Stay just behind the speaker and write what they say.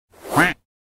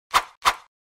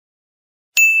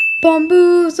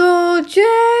BomboozleJack!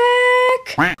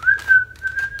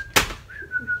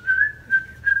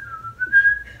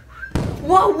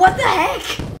 Whoa, what the heck?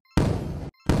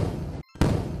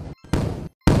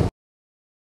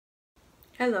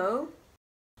 Hello?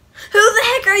 Who the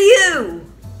heck are you?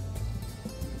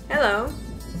 Hello?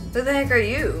 Who the heck are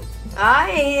you? I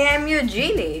am your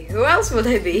genie. Who else would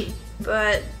I be?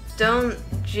 But don't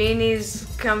genies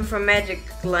come from magic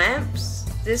lamps?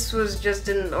 This was just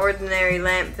an ordinary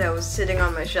lamp that was sitting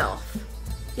on my shelf.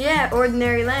 Yeah,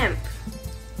 ordinary lamp.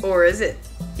 Or is it?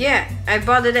 Yeah, I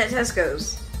bought it at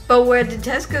Tesco's. But where did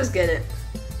Tesco's get it?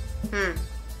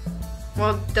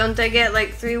 Well, don't I get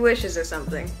like 3 wishes or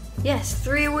something? Yes,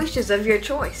 3 wishes of your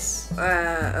choice.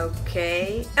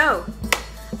 Okay. Oh,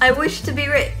 I wish to be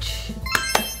rich.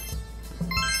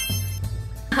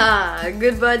 Ha,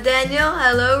 goodbye Daniel,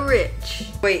 hello Rich.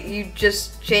 Wait, you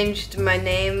just changed my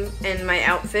name and my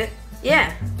outfit?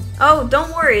 Yeah. Oh,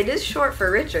 don't worry, it is short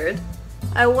for Richard.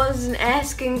 I wasn't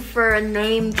asking for a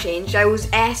name change, I was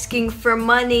asking for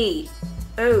money.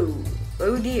 Oh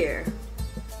dear.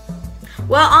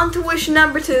 Well, on to wish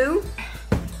number 2.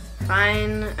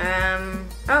 Fine,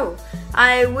 oh,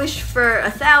 I wish for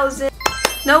 1,000.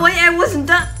 No, wait, I wasn't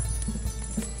done.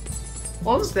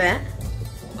 What was that?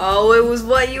 Oh, it was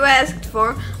what you asked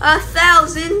for.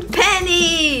 1,000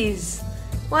 pennies!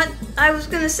 What? I was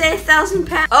gonna say 1,000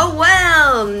 pounds. Oh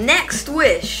well, next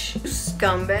wish.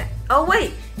 Scumbag. Oh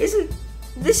wait, this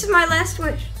is my last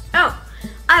wish. Oh,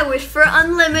 I wish for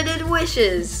unlimited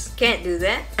wishes. Can't do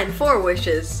that. And 4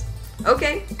 wishes.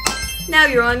 Okay. Now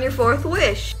you're on your 4th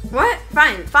wish. What?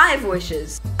 Fine, 5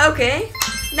 wishes. Okay.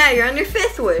 Now you're on your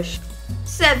 5th wish.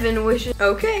 7 wishes.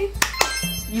 Okay.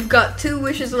 You've got 2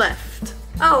 wishes left.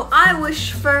 Oh, I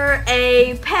wish for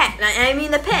a pet. I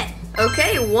mean a pet.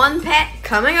 Okay, 1 pet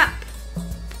coming up.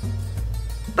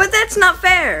 But that's not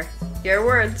fair. Your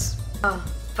words. Oh,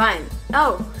 fine.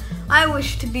 Oh, I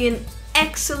wish to be an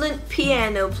excellent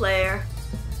piano player.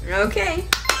 Okay,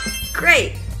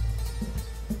 great.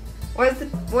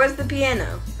 Where's the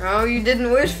piano? Oh, you didn't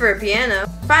wish for a piano.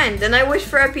 Fine, then I wish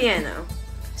for a piano.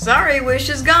 Sorry, wish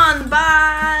is gone.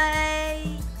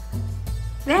 Bye.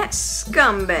 That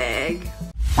scumbag.